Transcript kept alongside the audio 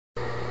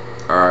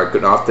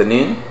Good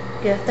afternoon.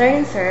 Good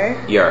afternoon, sir.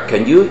 Yeah,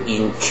 can you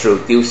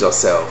introduce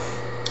yourself?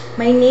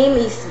 My name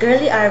is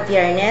Girly R.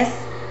 Viernes,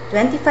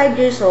 25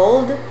 years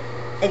old,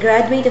 a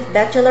graduate of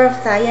Bachelor of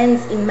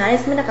Science in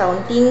Management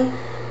Accounting,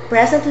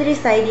 presently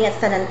residing at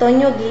San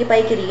Antonio,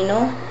 Glipay,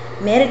 Quirino,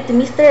 married to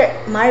Mr.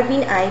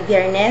 Marvin I.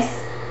 Viernes.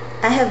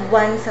 I have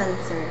one son,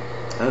 sir.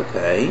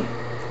 Okay.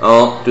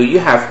 Do you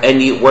have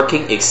any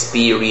working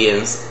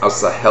experience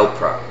as a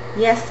helper?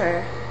 Yes,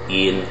 sir.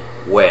 In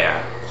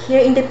where?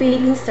 Here in the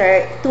Philippines,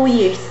 sir, 2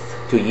 years.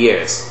 2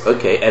 years.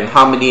 Okay. And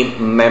how many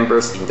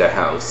members in the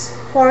house?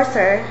 4,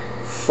 sir.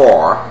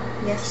 4.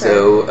 Yes, sir.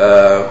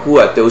 So, who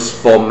are those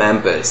 4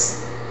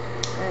 members?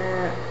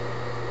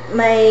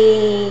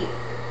 My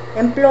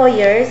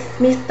employers,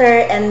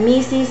 Mr. and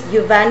Mrs.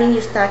 Giovanni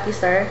Eustachio,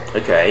 sir.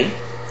 Okay.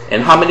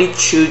 And how many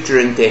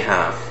children they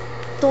have?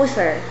 2,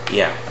 sir.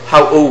 Yeah.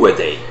 How old were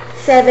they?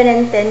 7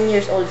 and 10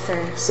 years old, sir.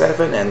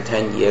 7 and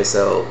 10 years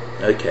old.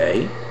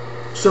 Okay.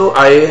 So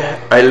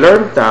I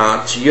learned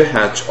that you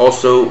had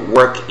also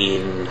worked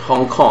in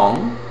Hong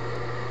Kong.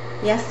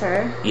 Yes,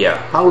 sir. Yeah.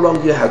 How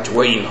long you had to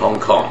work in Hong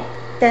Kong?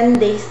 10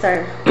 days,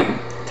 sir.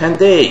 10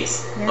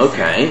 days. Yes,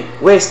 okay. Sir.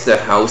 Where's the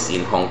house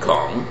in Hong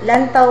Kong?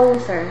 Lantau,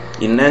 sir.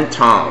 In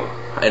Lantau.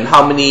 And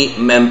how many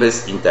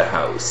members in the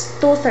house?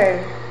 2,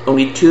 sir.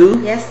 Only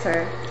 2? Yes,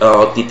 sir.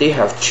 Did they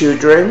have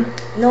children?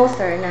 No,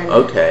 sir, none.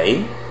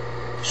 Okay.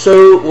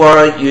 So,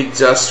 you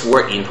just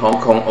work in Hong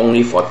Kong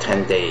only for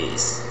 10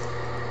 days?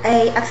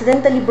 I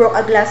accidentally broke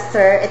a glass,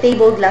 sir, a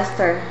table glass,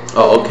 sir.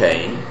 Oh,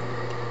 okay.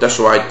 That's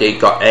why they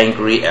got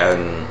angry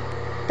and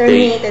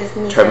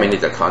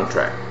terminated the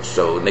contract.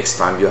 So next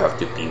time you have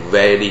to be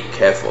very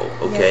careful,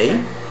 okay?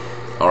 Yes,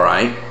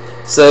 alright.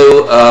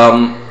 So,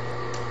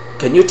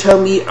 can you tell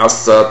me,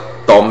 as a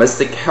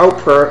domestic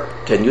helper,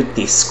 can you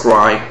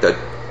describe the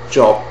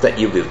job that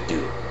you will do?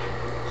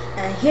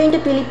 Here in the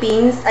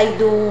Philippines, I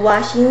do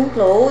washing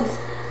clothes,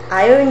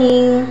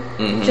 ironing,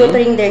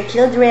 tutoring their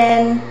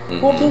children,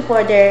 cooking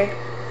for their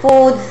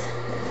foods.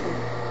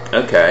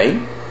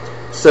 Okay.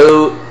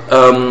 So,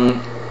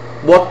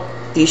 what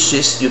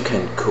dishes you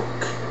can cook?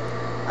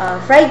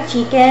 Fried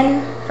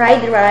chicken,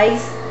 fried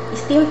rice,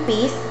 steamed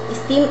fish,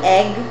 steamed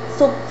egg,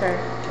 soup, sir.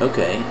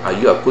 Okay. Are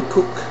you a good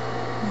cook?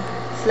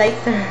 Slight,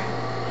 sir.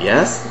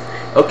 Yes?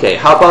 Okay,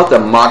 how about the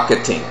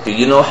marketing? Do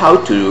you know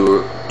how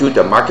to do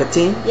the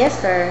marketing? Yes,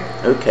 sir.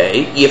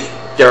 Okay, if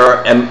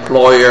the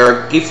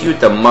employer gives you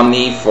the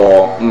money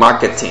for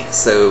marketing,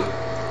 so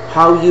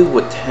how you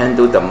would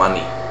handle the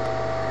money?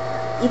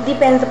 It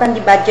depends upon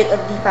the budget of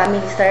the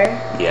family, sir.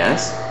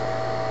 Yes.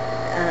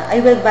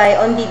 I will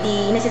buy only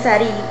the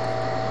necessary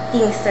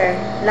things, sir,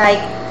 like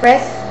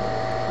fresh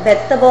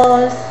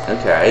vegetables,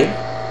 okay,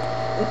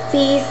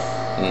 fish,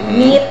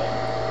 meat,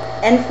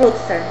 and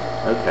fruits, sir.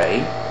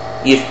 Okay.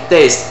 If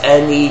there's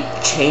any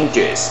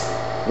changes,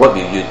 what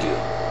will you do?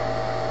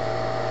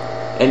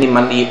 Any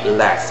money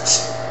left?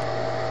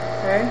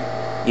 Sir?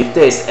 If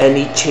there's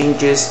any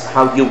changes,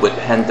 how you would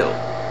handle?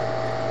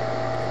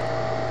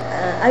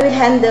 I will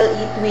handle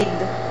it with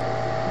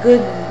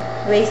good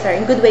way, sir.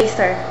 In good way,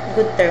 sir.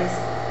 Good terms.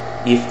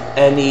 If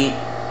any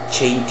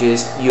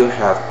changes, you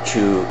have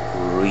to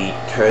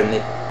return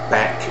it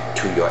back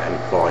to your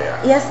employer.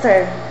 Yes,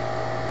 sir.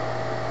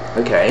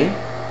 Okay.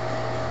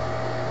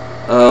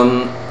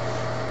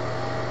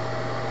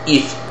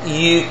 If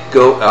you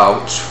go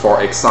out,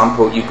 for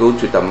example, you go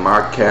to the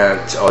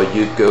market or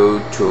you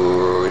go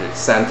to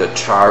send a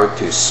child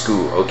to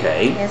school,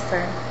 okay? Yes,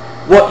 sir.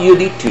 What you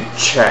need to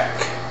check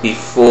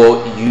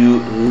before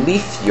you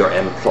leave your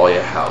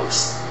employer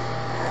house?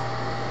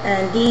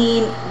 And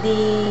the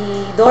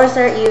door,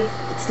 sir, if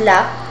it's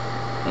locked,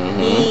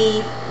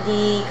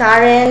 the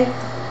current,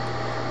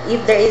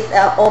 if there is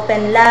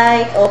open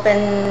light,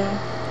 open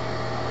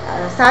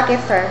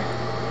socket, sir,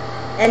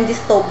 and the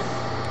stove.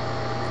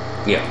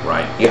 Yeah,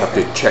 right. You have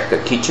to check the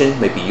kitchen.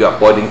 Maybe you are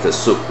boiling the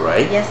soup,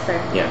 right? Yes,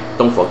 sir. Yeah.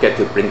 Don't forget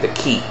to bring the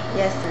key.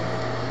 Yes, sir.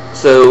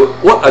 So,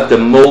 what are the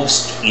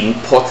most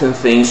important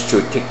things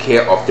to take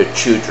care of the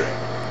children?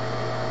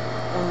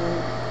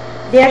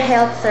 Their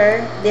health,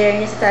 sir. Their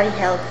necessary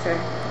health, sir.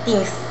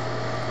 Things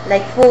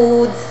like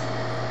foods,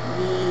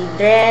 the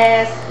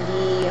dress,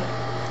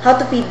 how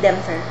to feed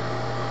them, sir.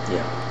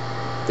 Yeah.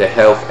 The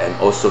health and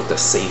also the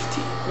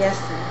safety. Yes,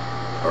 sir.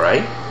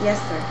 Alright? Yes,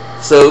 sir.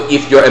 So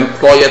if your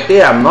employer,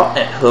 they are not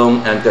at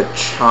home and the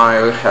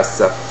child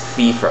has a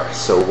fever,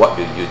 so what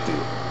will you do?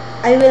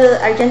 I will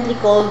urgently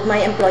call my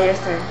employer,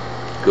 sir.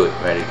 Good,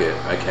 very good.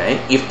 Okay.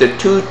 If the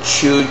 2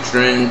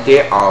 children,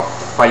 they are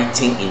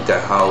fighting in the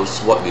house,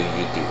 what will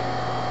you do?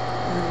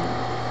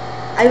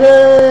 I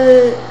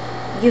will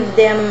give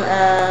them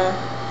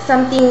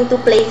something to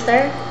play,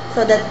 sir,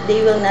 so that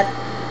they will not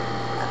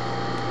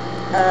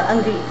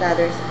angry with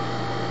others.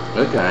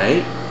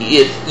 Okay.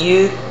 If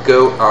you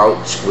go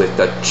out with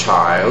the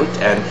child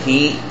and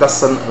he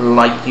doesn't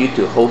like you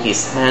to hold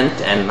his hand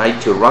and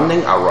like to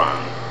running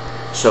around,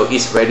 so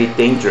it's very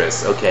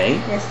dangerous, okay?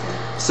 Yes,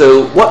 sir.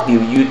 So what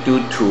will you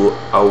do to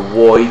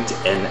avoid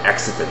an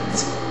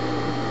accident?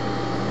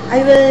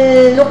 I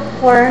will look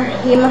for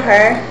him or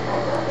her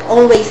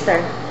Always, sir.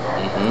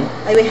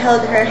 Mm-hmm. I will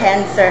hold her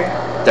hand, sir.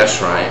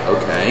 That's right,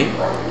 okay.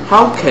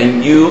 How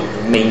can you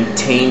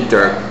maintain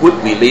the good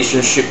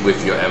relationship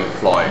with your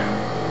employer?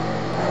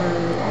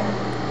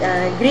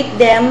 Greet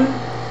them,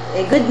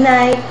 good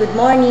night, good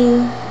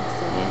morning.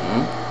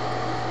 Mm-hmm.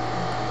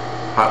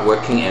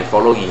 Hardworking and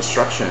follow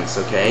instructions,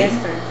 okay? Yes,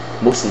 sir.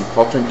 Most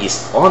important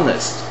is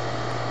honest.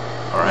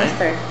 Alright? Yes,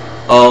 sir.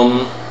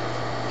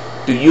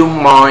 Do you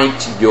mind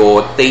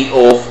your day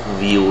off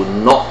will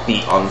not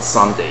be on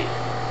Sunday?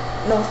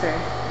 No, sir.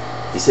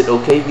 Is it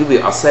okay? You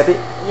will accept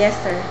it? Yes,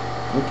 sir.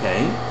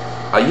 Okay.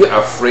 Are you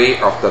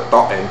afraid of the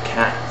dog and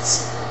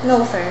cats?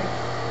 No, sir.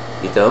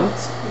 You don't?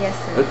 Yes,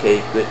 sir.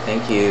 Okay, good.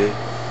 Thank you.